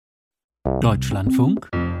Deutschlandfunk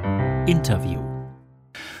Interview.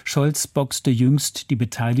 Scholz boxte jüngst die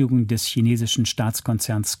Beteiligung des chinesischen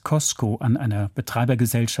Staatskonzerns COSCO an einer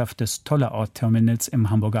Betreibergesellschaft des Tollerort-Terminals im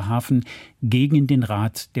Hamburger Hafen gegen den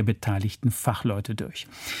Rat der beteiligten Fachleute durch.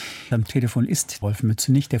 Am Telefon ist Wolf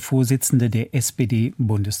Mützenich, der Vorsitzende der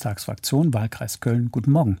SPD-Bundestagsfraktion, Wahlkreis Köln.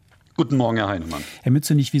 Guten Morgen. Guten Morgen, Herr Heinemann. Herr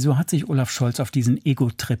Mützenich, wieso hat sich Olaf Scholz auf diesen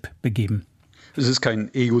Ego-Trip begeben? Es ist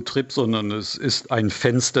kein Ego-Trip, sondern es ist ein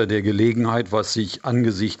Fenster der Gelegenheit, was sich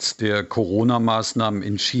angesichts der Corona-Maßnahmen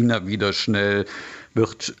in China wieder schnell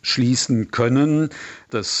wird schließen können,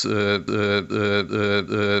 dass der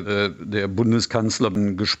Bundeskanzler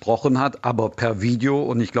gesprochen hat, aber per Video.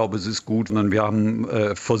 Und ich glaube, es ist gut. Und wir haben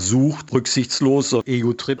versucht, rücksichtslos,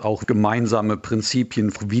 Ego-Trip, auch gemeinsame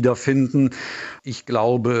Prinzipien wiederfinden. Ich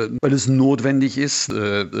glaube, weil es notwendig ist,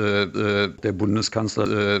 der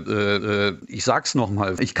Bundeskanzler, ich sag's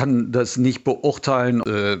nochmal, ich kann das nicht beurteilen,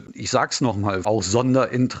 ich sag's nochmal, auch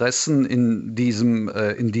Sonderinteressen in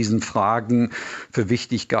diesen Fragen für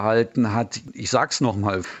wichtig gehalten hat. Ich sag's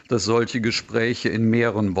nochmal, dass solche Gespräche in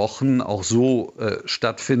mehreren Wochen auch so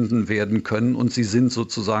stattfinden werden können und sie sind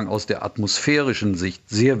sozusagen aus der atmosphärischen Sicht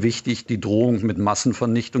sehr wichtig, die Drohung mit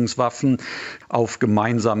Massenvernichtungswaffen auf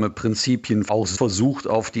gemeinsame Prinzipien, auch versucht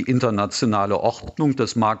auf die internationale Ordnung,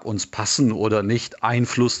 das mag uns passen oder nicht,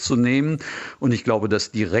 Einfluss zu nehmen. Und ich glaube,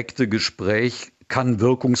 das direkte Gespräch kann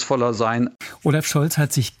wirkungsvoller sein. Olaf Scholz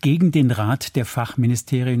hat sich gegen den Rat der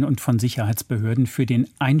Fachministerien und von Sicherheitsbehörden für den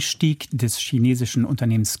Einstieg des chinesischen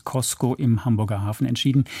Unternehmens COSCO im Hamburger Hafen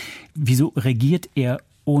entschieden. Wieso regiert er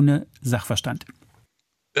ohne Sachverstand?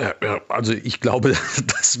 Also ich glaube,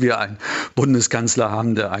 dass wir einen Bundeskanzler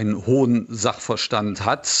haben, der einen hohen Sachverstand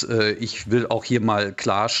hat. Ich will auch hier mal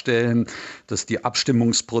klarstellen, dass die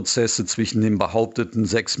Abstimmungsprozesse zwischen den behaupteten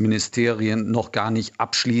 6 Ministerien noch gar nicht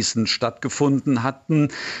abschließend stattgefunden hatten.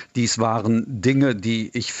 Dies waren Dinge, die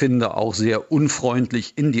ich finde auch sehr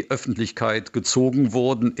unfreundlich in die Öffentlichkeit gezogen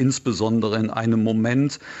wurden, insbesondere in einem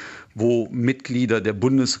Moment, wo Mitglieder der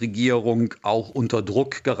Bundesregierung auch unter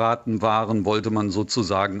Druck geraten waren, wollte man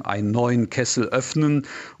sozusagen einen neuen Kessel öffnen.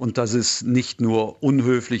 Und das ist nicht nur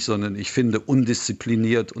unhöflich, sondern ich finde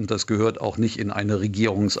undiszipliniert und das gehört auch nicht in eine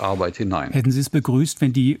Regierungsarbeit hinein. Hätten Sie es begrüßt,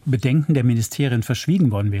 wenn die Bedenken der Ministerien verschwiegen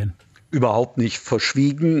worden wären? Überhaupt nicht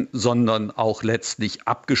verschwiegen, sondern auch letztlich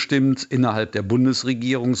abgestimmt innerhalb der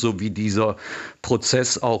Bundesregierung, so wie dieser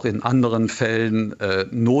Prozess auch in anderen Fällen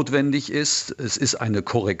notwendig ist. Es ist eine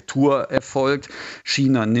Korrektur erfolgt.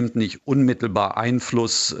 China nimmt nicht unmittelbar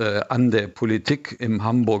Einfluss an der Politik im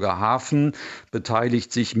Hamburger Hafen,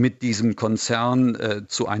 beteiligt sich mit diesem Konzern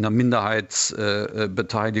zu einer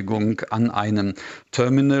Minderheitsbeteiligung an einem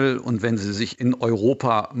Terminal. Und wenn Sie sich in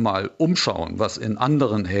Europa mal umschauen, was in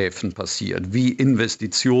anderen Häfen passiert, wie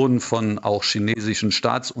Investitionen von auch chinesischen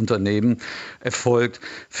Staatsunternehmen erfolgt,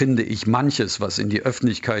 finde ich manches, was in die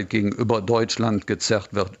Öffentlichkeit gegenüber Deutschland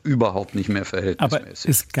gezerrt wird, überhaupt nicht mehr verhältnismäßig. Aber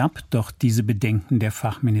es gab doch diese Bedenken der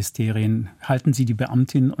Fachministerien. Halten Sie die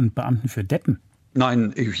Beamtinnen und Beamten für Deppen?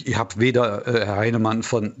 Nein, ich habe weder, Herr Heinemann,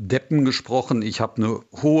 von Deppen gesprochen. Ich habe eine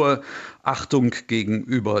hohe Achtung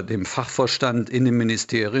gegenüber dem Fachverstand in den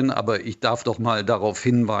Ministerien. Aber ich darf doch mal darauf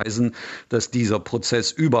hinweisen, dass dieser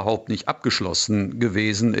Prozess überhaupt nicht abgeschlossen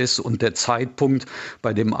gewesen ist und der Zeitpunkt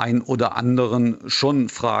bei dem einen oder anderen schon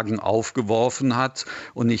Fragen aufgeworfen hat.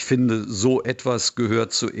 Und ich finde, so etwas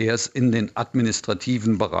gehört zuerst in den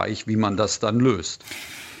administrativen Bereich, wie man das dann löst.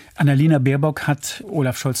 Annalena Baerbock hat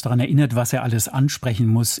Olaf Scholz daran erinnert, was er alles ansprechen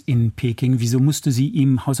muss in Peking. Wieso musste sie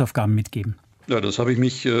ihm Hausaufgaben mitgeben? Ja, das habe ich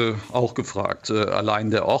mich auch gefragt.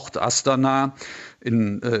 Allein der Ort Astana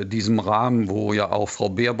in diesem Rahmen, wo ja auch Frau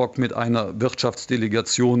Baerbock mit einer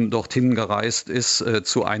Wirtschaftsdelegation dorthin gereist ist,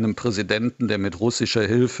 zu einem Präsidenten, der mit russischer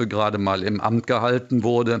Hilfe gerade mal im Amt gehalten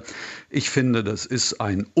wurde. Ich finde, das ist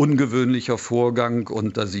ein ungewöhnlicher Vorgang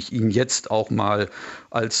und dass ich ihn jetzt auch mal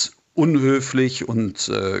als unhöflich und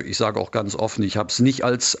ich sage auch ganz offen, ich habe es nicht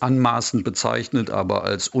als anmaßend bezeichnet, aber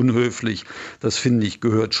als unhöflich, das finde ich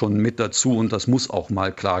gehört schon mit dazu und das muss auch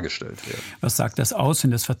mal klargestellt werden. Was sagt das aus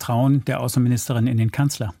in das Vertrauen der Außenministerin in den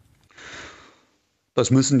Kanzler? Das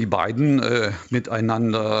müssen die beiden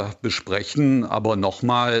miteinander besprechen, aber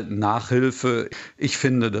nochmal Nachhilfe. Ich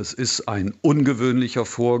finde, das ist ein ungewöhnlicher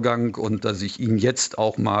Vorgang und dass ich ihn jetzt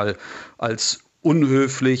auch mal als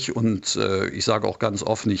unhöflich und ich sage auch ganz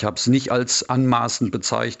offen, ich habe es nicht als anmaßend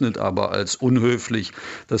bezeichnet, aber als unhöflich,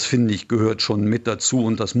 das finde ich gehört schon mit dazu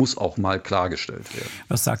und das muss auch mal klargestellt werden.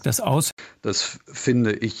 Was sagt das aus? Das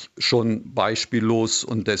finde ich schon beispiellos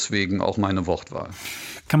und deswegen auch meine Wortwahl.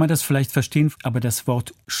 Kann man das vielleicht verstehen, aber das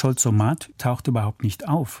Wort Scholzomat taucht überhaupt nicht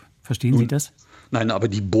auf. Verstehen Sie das? Nein, aber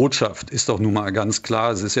die Botschaft ist doch nun mal ganz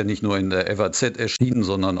klar. Es ist ja nicht nur in der FAZ erschienen,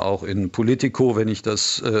 sondern auch in Politico, wenn ich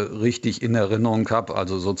das richtig in Erinnerung habe.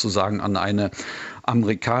 Also sozusagen an eine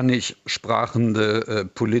amerikanisch sprachende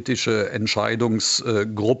politische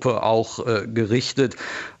Entscheidungsgruppe auch gerichtet.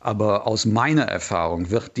 Aber aus meiner Erfahrung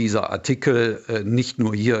wird dieser Artikel nicht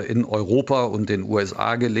nur hier in Europa und den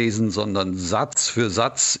USA gelesen, sondern Satz für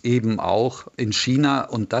Satz eben auch in China.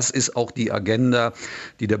 Und das ist auch die Agenda,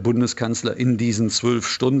 die der Bundeskanzler in diesen 12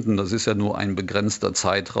 Stunden, das ist ja nur ein begrenzter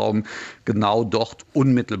Zeitraum, genau dort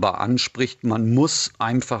unmittelbar anspricht. Man muss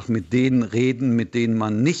einfach mit denen reden, mit denen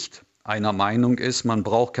man nicht einer Meinung ist. Man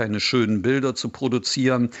braucht keine schönen Bilder zu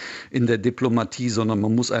produzieren in der Diplomatie, sondern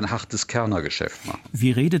man muss ein hartes Kernergeschäft machen. Wie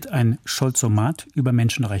redet ein Scholzomat über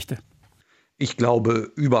Menschenrechte? Ich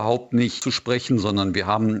glaube überhaupt nicht zu sprechen, sondern wir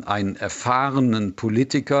haben einen erfahrenen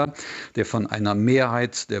Politiker, der von einer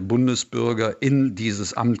Mehrheit der Bundesbürger in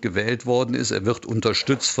dieses Amt gewählt worden ist. Er wird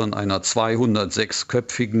unterstützt von einer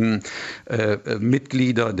 206-köpfigen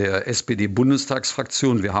Mitglieder der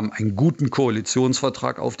SPD-Bundestagsfraktion. Wir haben einen guten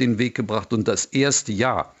Koalitionsvertrag auf den Weg gebracht und das erste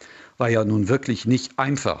Jahr war ja nun wirklich nicht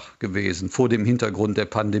einfach gewesen vor dem Hintergrund der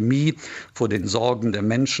Pandemie, vor den Sorgen der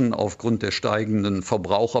Menschen aufgrund der steigenden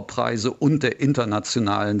Verbraucherpreise und der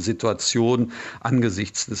internationalen Situation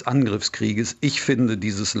angesichts des Angriffskrieges. Ich finde,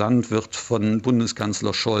 dieses Land wird von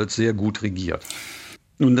Bundeskanzler Scholz sehr gut regiert.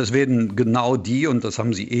 Nun, das werden genau die, und das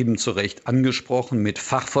haben Sie eben zu Recht angesprochen, mit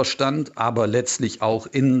Fachverstand, aber letztlich auch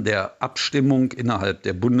in der Abstimmung innerhalb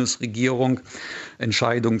der Bundesregierung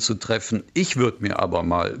Entscheidungen zu treffen. Ich würde mir aber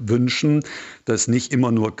mal wünschen, dass nicht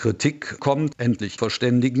immer nur Kritik kommt, endlich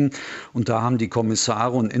verständigen. Und da haben die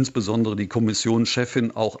Kommissare und insbesondere die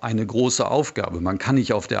Kommissionschefin auch eine große Aufgabe. Man kann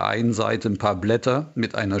nicht auf der einen Seite ein paar Blätter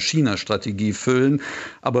mit einer China-Strategie füllen,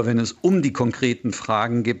 aber wenn es um die konkreten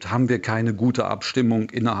Fragen geht, haben wir keine gute Abstimmung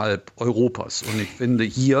innerhalb Europas. Und ich finde,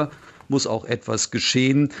 hier muss auch etwas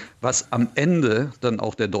geschehen, was am Ende dann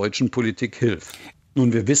auch der deutschen Politik hilft.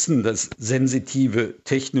 Nun, wir wissen, dass sensitive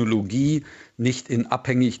Technologie nicht in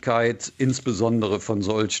Abhängigkeit insbesondere von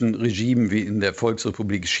solchen Regimen wie in der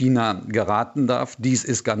Volksrepublik China geraten darf. Dies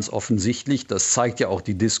ist ganz offensichtlich. Das zeigt ja auch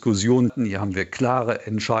die Diskussion. Hier haben wir klare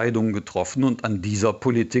Entscheidungen getroffen und an dieser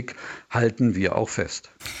Politik halten wir auch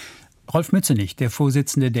fest. Rolf Mützenich, der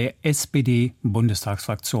Vorsitzende der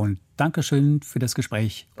SPD-Bundestagsfraktion. Dankeschön für das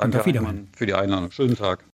Gespräch. Danke, und auf Wiederhören. Für die Einladung. Schönen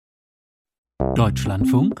Tag.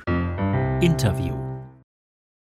 Deutschlandfunk Interview.